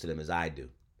close to them as I do,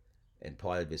 and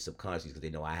part of it's subconscious because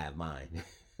they know I have mine.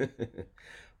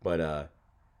 But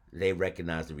they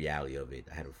recognize the reality of it.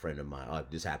 I had a friend of mine.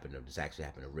 This happened. This actually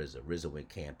happened to RZA. RZA went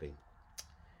camping,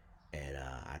 and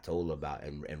I told her about.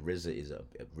 And RZA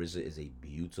is a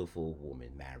beautiful woman,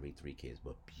 married, 3 kids,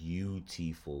 but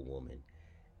beautiful woman.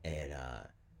 And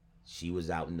she was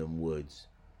out in the woods,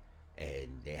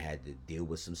 and they had to deal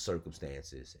with some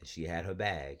circumstances. And she had her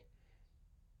bag,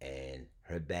 and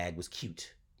her bag was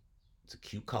cute. It's a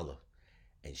cute color,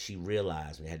 and she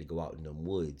realized when they had to go out in the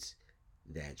woods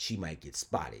that she might get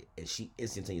spotted, and she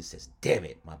instantaneously says, "Damn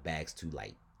it, my bag's too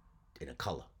light in a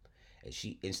color." And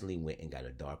she instantly went and got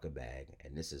a darker bag,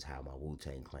 and this is how my Wu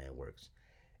Tang Clan works.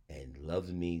 And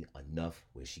loved me enough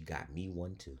where she got me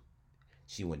one too.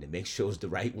 She wanted to make sure it was the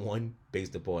right one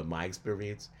based upon my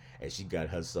experience, and she got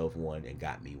herself one and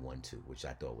got me one too, which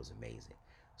I thought was amazing.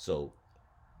 So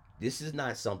this is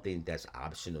not something that's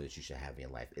optional that you should have in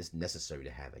your life. It's necessary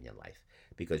to have in your life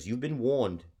because you've been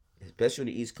warned, especially on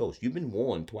the East Coast. You've been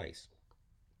warned twice.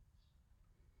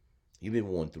 You've been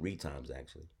warned 3 times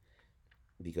actually,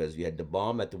 because you had the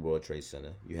bomb at the World Trade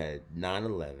Center. You had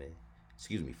 9/11.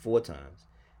 Excuse me, 4 times.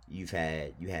 You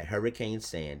had Hurricane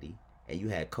Sandy, and you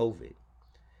had COVID.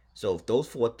 So if those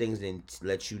 4 things didn't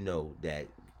let you know that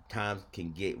times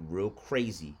can get real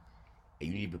crazy, and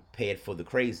you need to be prepared for the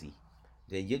crazy,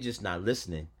 then you're just not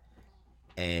listening.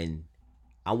 And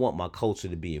I want my culture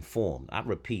to be informed. I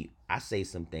repeat, I say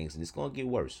some things, and it's gonna get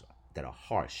worse, that are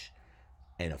harsh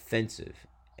and offensive.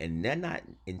 And they're not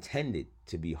intended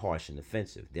to be harsh and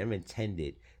offensive. They're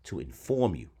intended to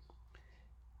inform you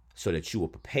so that you are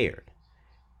prepared.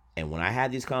 And when I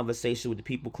have these conversations with the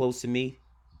people close to me,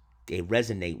 they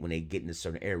resonate when they get into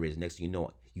certain areas. Next thing you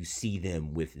know, you see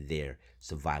them with their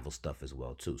survival stuff as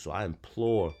well too. So I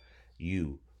implore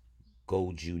you,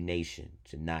 Goju Nation,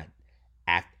 to not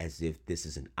act as if this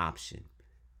is an option.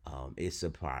 It's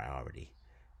a priority.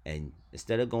 And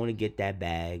instead of going to get that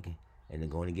bag and then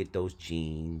going to get those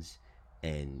jeans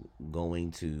and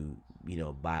going to,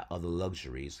 buy other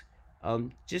luxuries,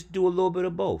 just do a little bit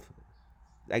of both.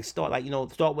 Like start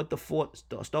with the four,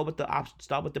 start with the option,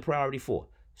 start with the priority 4.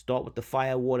 Start with the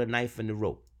fire, water, knife, and the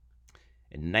rope.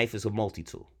 And the knife is a multi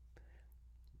tool.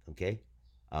 Okay,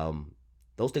 um,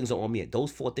 those things are on me.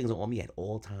 Those 4 things are on me at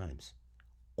all times.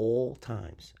 All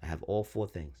times, I have all 4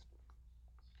 things.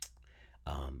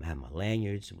 I have my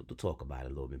lanyards. We'll talk about it a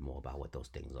little bit more about what those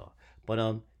things are. But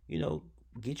you know,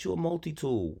 get you a multi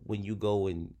tool when you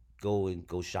go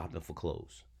shopping for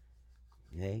clothes.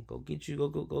 Okay, go get you a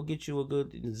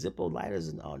good Zippo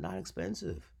lighters are not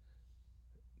expensive.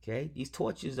 Okay, these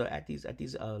torches are at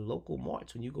these local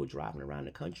marts when you go driving around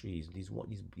the country.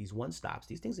 These one stops.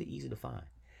 These things are easy to find.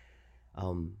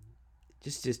 Um,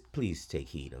 just please take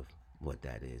heed of what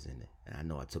that is, and I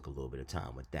know I took a little bit of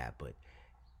time with that, but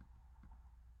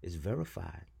it's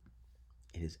verified.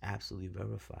 It is absolutely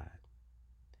verified,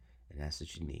 and that's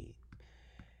what you need.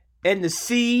 And the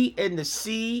C, and the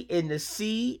C, and the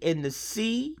C, and the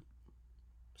C,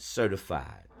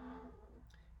 certified.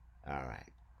 All right.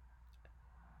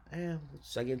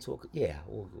 So I get into yeah,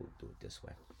 we'll go do it this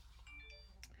way.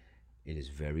 It is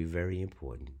very, very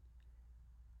important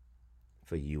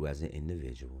for you as an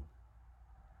individual,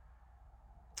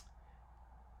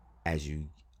 as you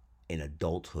in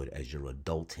adulthood, as you're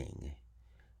adulting,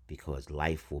 because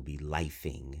life will be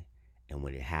lifing, and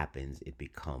when it happens, it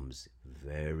becomes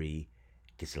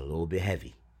gets a little bit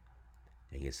heavy.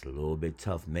 It gets a little bit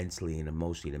tough mentally and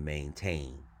emotionally to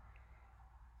maintain,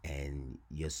 and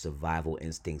your survival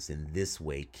instincts in this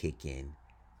way kick in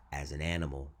as an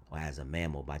animal or as a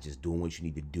mammal by just doing what you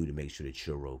need to do to make sure that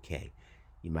you're okay.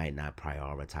 You might not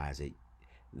prioritize it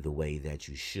the way that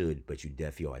you should, but you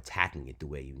definitely are attacking it the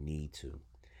way you need to.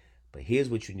 But here's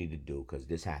what you need to do, because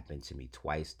this happened to me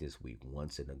twice this week,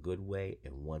 once in a good way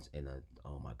and once in a,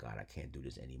 oh my God, I can't do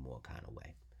this anymore kind of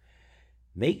way.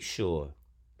 Make sure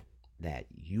that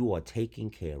you are taken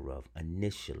care of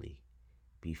initially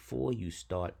before you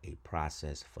start a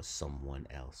process for someone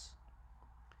else.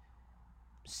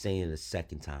 Saying it a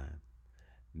second time.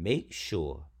 Make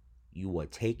sure you are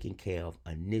taken care of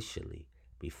initially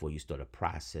before you start a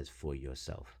process for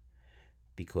yourself.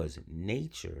 Because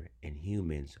nature and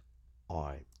humans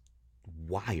are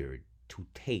wired to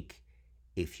take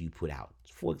if you put out.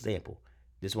 For example,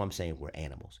 this is what I'm saying, we're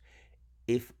animals.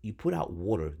 If you put out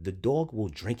water, the dog will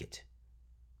drink it.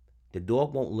 The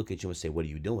dog won't look at you and say, "What are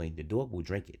you doing?" The dog will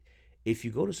drink it. If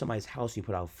you go to somebody's house and you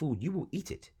put out food, you will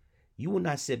eat it. You will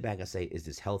not sit back and say, "Is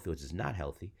this healthy or is this not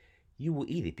healthy?" You will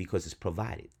eat it because it's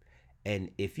provided.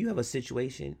 And if you have a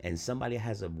situation and somebody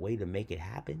has a way to make it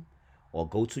happen or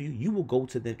go to you, you will go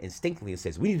to them instinctively and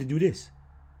says, "We need to do this.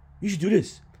 You should do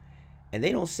this." And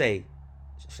they don't say,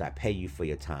 "Should I pay you for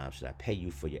your time? Should I pay you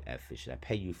for your effort? Should I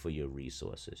pay you for your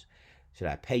resources? Should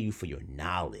I pay you for your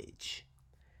knowledge?"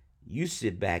 You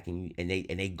sit back and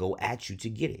they go at you to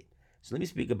get it. So let me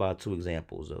speak about two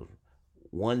examples of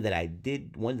one that I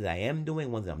did, one that I am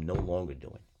doing, one that I'm no longer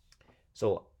doing.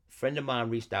 So a friend of mine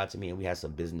reached out to me and we had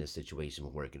some business situation we're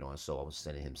working on. So I was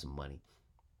sending him some money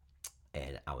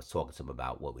and I was talking to him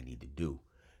about what we need to do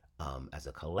as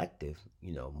a collective,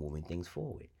 moving things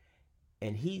forward.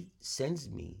 And he sends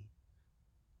me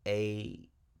a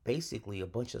basically a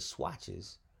bunch of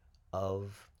swatches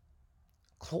of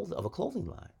of a clothing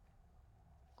line.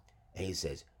 And he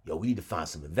says, "Yo, we need to find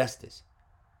some investors."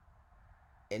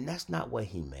 And that's not what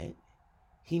he meant.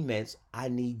 He meant, "I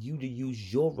need you to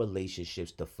use your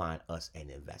relationships to find us an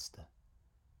investor."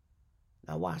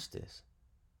 Now, watch this.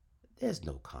 There's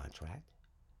no contract,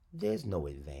 there's no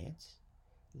advance,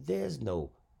 there's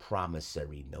no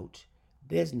promissory note,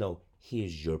 there's no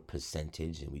 "here's your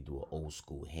percentage" and we do an old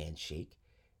school handshake.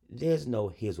 There's no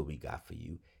 "here's what we got for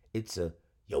you." It's a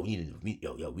 "yo, we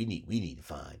need to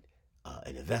find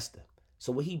an investor."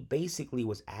 So what he basically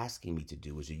was asking me to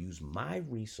do was to use my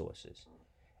resources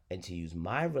and to use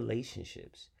my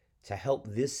relationships to help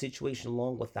this situation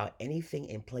along without anything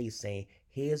in place saying,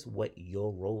 "Here's what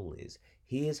your role is.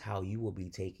 Here's how you will be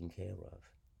taken care of."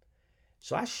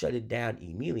 So I shut it down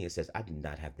immediately and says, "I do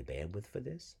not have the bandwidth for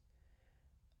this.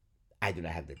 I do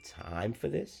not have the time for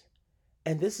this.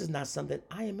 And this is not something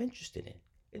I am interested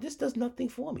in. This does nothing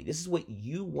for me. This is what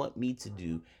you want me to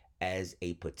do as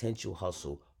a potential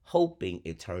hustle, hoping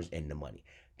it turns into money."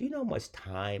 Do you know how much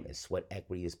time and sweat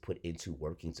equity is put into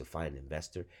working to find an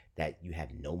investor that you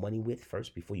have no money with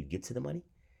first before you get to the money?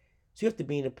 So you have to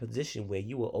be in a position where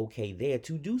you are okay there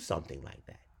to do something like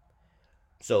that.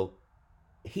 So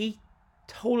he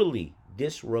totally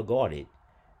disregarded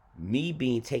me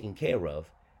being taken care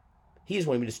of. He just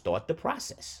wanted me to start the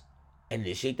process and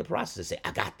initiate the process and say,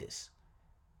 "I got this."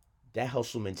 That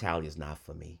hustle mentality is not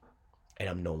for me. And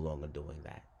I'm no longer doing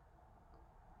that.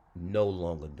 No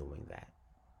longer doing that.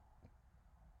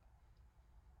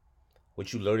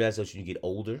 What you learn as you get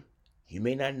older, you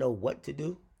may not know what to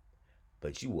do,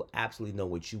 but you will absolutely know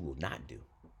what you will not do.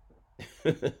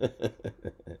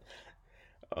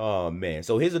 Oh man.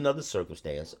 So here's another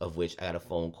circumstance of which I got a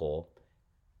phone call.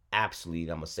 Absolutely,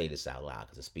 and I'm gonna say this out loud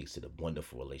because it speaks to the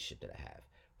wonderful relationship that I have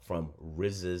from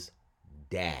Riz's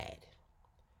dad.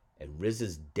 And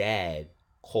Riz's dad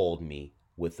called me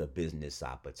with a business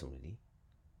opportunity.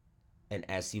 And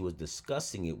as he was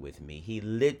discussing it with me, he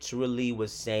literally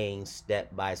was saying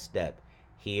step by step,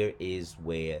 "Here is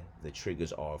where the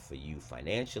triggers are for you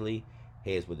financially.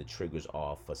 Here's where the triggers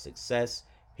are for success.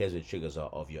 Here's where the triggers are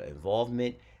of your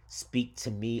involvement. Speak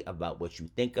to me about what you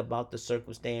think about the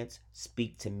circumstance.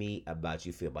 Speak to me about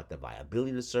you feel about the viability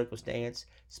of the circumstance.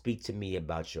 Speak to me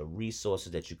about your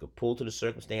resources that you could pull to the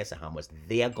circumstance and how much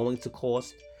they are going to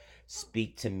cost.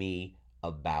 Speak to me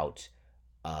about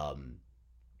um,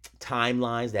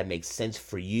 timelines that make sense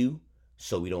for you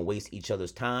so we don't waste each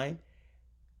other's time."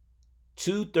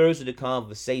 Two-thirds of the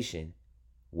conversation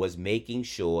was making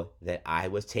sure that I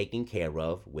was taken care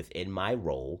of within my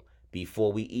role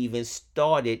before we even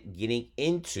started getting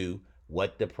into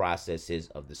what the process is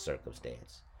of the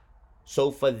circumstance.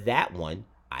 So for that one,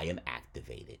 I am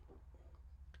activated.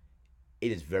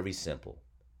 It is very simple.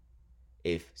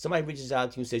 If somebody reaches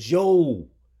out to you and says, "Yo,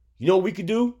 you know what we could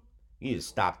do?" You need to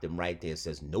stop them right there and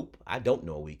says, "Nope, I don't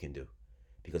know what we can do."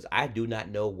 Because I do not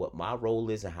know what my role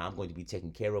is and how I'm going to be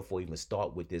taken care of before we even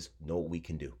start with this. Know what we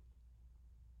can do.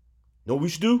 Know what we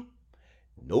should do?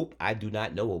 Nope, I do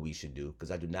not know what we should do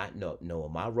because I do not know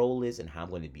what my role is and how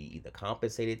I'm going to be either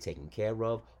compensated, taken care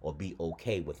of, or be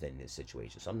okay within this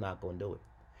situation. So I'm not going to do it.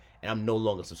 And I'm no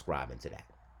longer subscribing to that.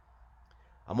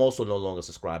 I'm also no longer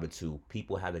subscribing to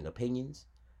people having opinions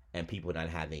and people not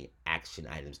having action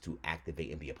items to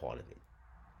activate and be a part of it.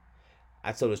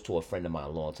 I told this to a friend of mine a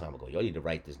long time ago. Y'all need to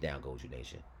write this down, Goju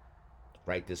Nation.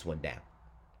 Write this one down.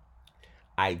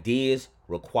 Ideas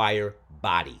require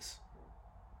bodies.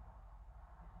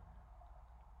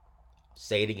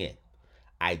 Say it again.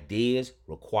 Ideas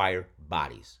require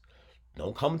bodies.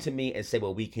 Don't come to me and say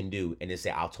what we can do and then say,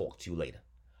 I'll talk to you later.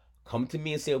 Come to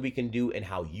me and say what we can do and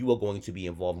how you are going to be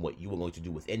involved in what you are going to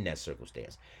do within that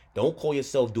circumstance. Don't call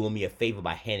yourself doing me a favor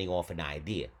by handing off an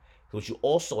idea. What you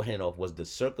also handed off was the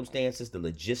circumstances, the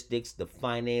logistics, the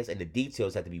finance, and the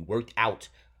details have to be worked out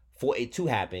for it to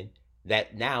happen.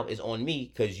 That now is on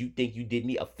me because you think you did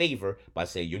me a favor by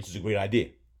saying, this is a great idea.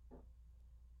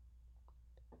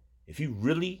 If you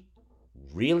really,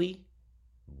 really,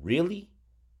 really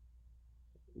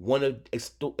want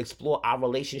to explore our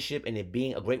relationship and it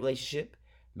being a great relationship,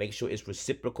 make sure it's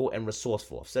reciprocal and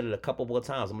resourceful. I've said it a couple more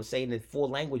times. I'm going to say it in 4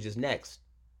 languages next.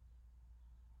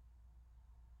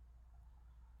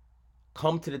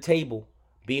 Come to the table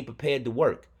being prepared to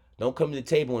work. Don't come to the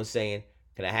table and saying,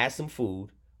 can I have some food?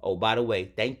 Oh, by the way,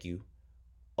 thank you.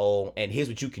 Oh, and here's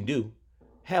what you can do.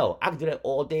 Hell, I can do that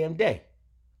all damn day.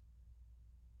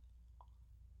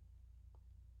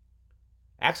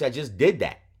 Actually, I just did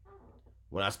that.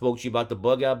 When I spoke to you about the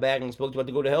bug out bag and I spoke to you about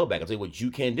the go to hell bag, I'll tell you what you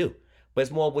can do. But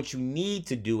it's more of what you need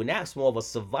to do, and that's more of a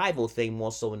survival thing,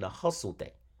 more so than a hustle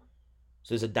thing.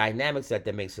 So there's a dynamic set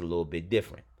that makes it a little bit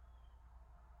different.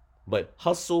 But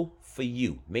hustle for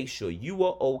you. Make sure you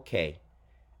are okay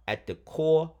at the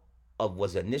core of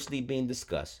what's initially being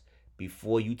discussed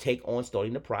before you take on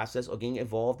starting the process or getting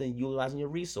involved in utilizing your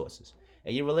resources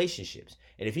and your relationships.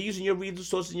 And if you're using your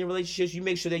resources in your relationships, you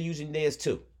make sure they're using theirs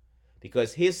too.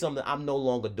 Because here's something I'm no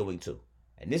longer doing too.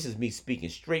 And this is me speaking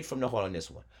straight from the heart on this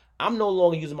one. I'm no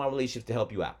longer using my relationships to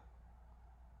help you out.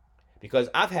 Because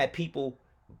I've had people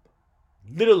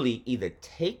literally either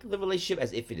take the relationship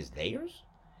as if it is theirs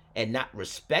and not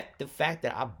respect the fact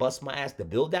that I bust my ass to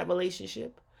build that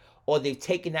relationship, or they've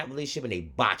taken that relationship and they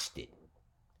botched it.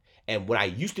 And what I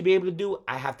used to be able to do,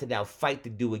 I have to now fight to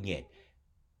do again.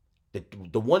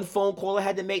 The one phone call I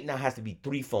had to make now has to be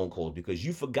 3 phone calls because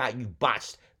you forgot you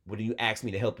botched when you asked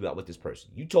me to help you out with this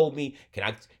person. You told me,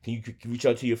 can you reach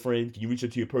out to your friend? Can you reach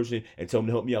out to your person and tell them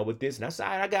to help me out with this? And I said,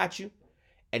 all right, I got you.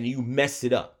 And you mess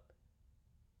it up.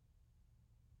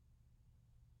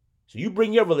 So you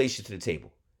bring your relationship to the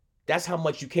table. That's how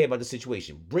much you care about the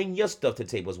situation. Bring your stuff to the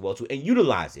table as well too, and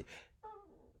utilize it.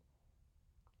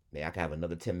 Man, I can have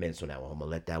another 10 minutes on that one. I'm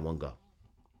gonna let that one go.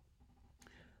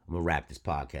 I'm gonna wrap this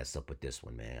podcast up with this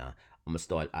one, man. I'm gonna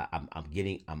start.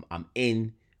 I'm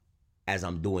in as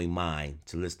I'm doing mine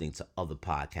to listening to other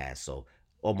podcasts. So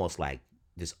almost like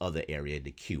this other area,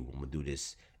 the Q. I'm gonna do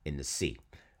this in the C.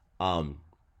 Um,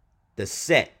 the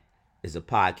Set is a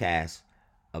podcast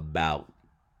about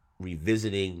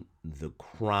revisiting the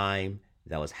crime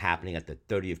that was happening at the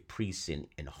 30th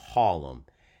precinct in Harlem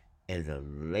in the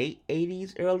late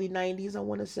 80s, early 90s, I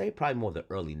want to say. Probably more the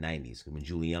early 90s when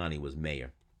Giuliani was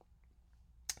mayor.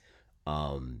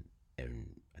 And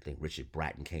I think Richard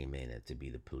Bratton came in to be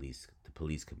the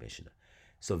police commissioner.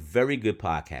 So very good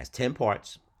podcast, 10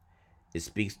 parts. It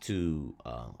speaks to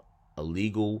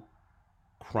illegal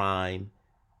crime.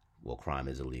 Well, crime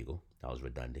is illegal. That was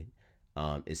redundant.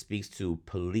 It speaks to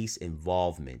police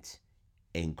involvement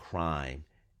in crime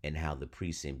and how the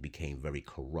precinct became very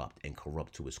corrupt and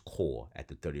corrupt to its core at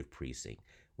the 30th precinct,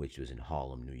 which was in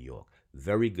Harlem, New York.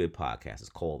 Very good podcast. It's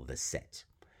called The Set.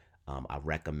 I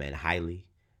recommend highly,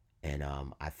 and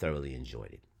I thoroughly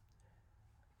enjoyed it.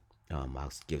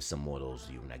 I'll give some more of those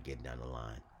to you when I get down the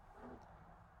line.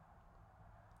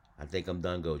 I think I'm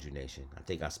done, Goju Nation. I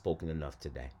think I've spoken enough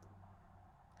today,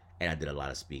 and I did a lot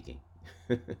of speaking.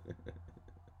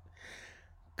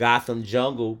 Gotham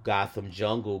Jungle, Gotham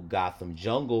Jungle, Gotham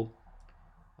Jungle.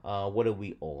 What are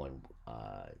we on?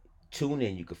 Tune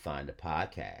in. You can find the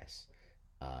podcast.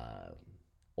 Uh,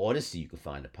 Odyssey, you can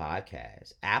find the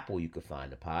podcast. Apple, you can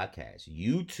find the podcast.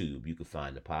 YouTube, you can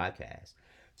find the podcast.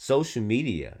 Social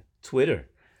media, Twitter,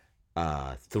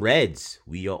 Threads.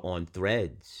 We are on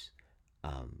Threads.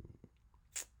 Um,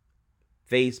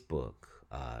 Facebook,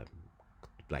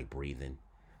 like breathing.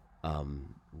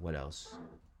 What else?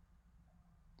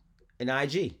 And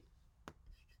IG.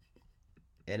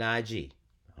 And IG.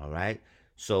 All right.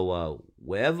 So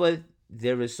wherever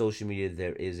there is social media,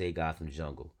 there is a Gotham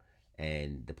Jungle.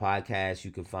 And the podcast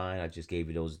you can find, I just gave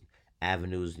you those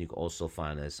avenues. You can also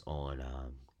find us on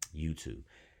YouTube.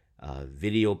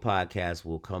 Video podcast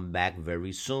will come back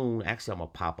very soon. Actually, I'm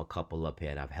gonna pop a couple up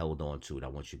here, and I've held on to it. I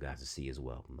want you guys to see as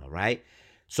well. All right.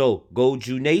 So,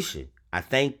 Goju Nation, I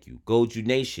thank you. Goju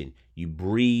Nation, you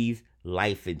breathe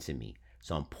life into me.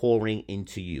 So I'm pouring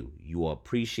into you. You are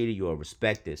appreciated. You are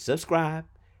respected. Subscribe,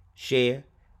 share.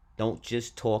 Don't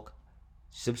just talk.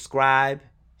 Subscribe,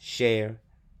 share.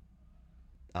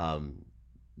 Um,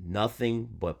 Nothing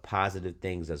but positive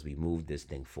things as we move this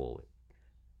thing forward.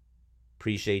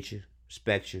 Appreciate you,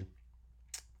 respect you,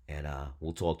 and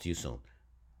we'll talk to you soon.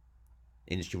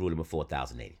 Industry rule number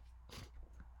 4080.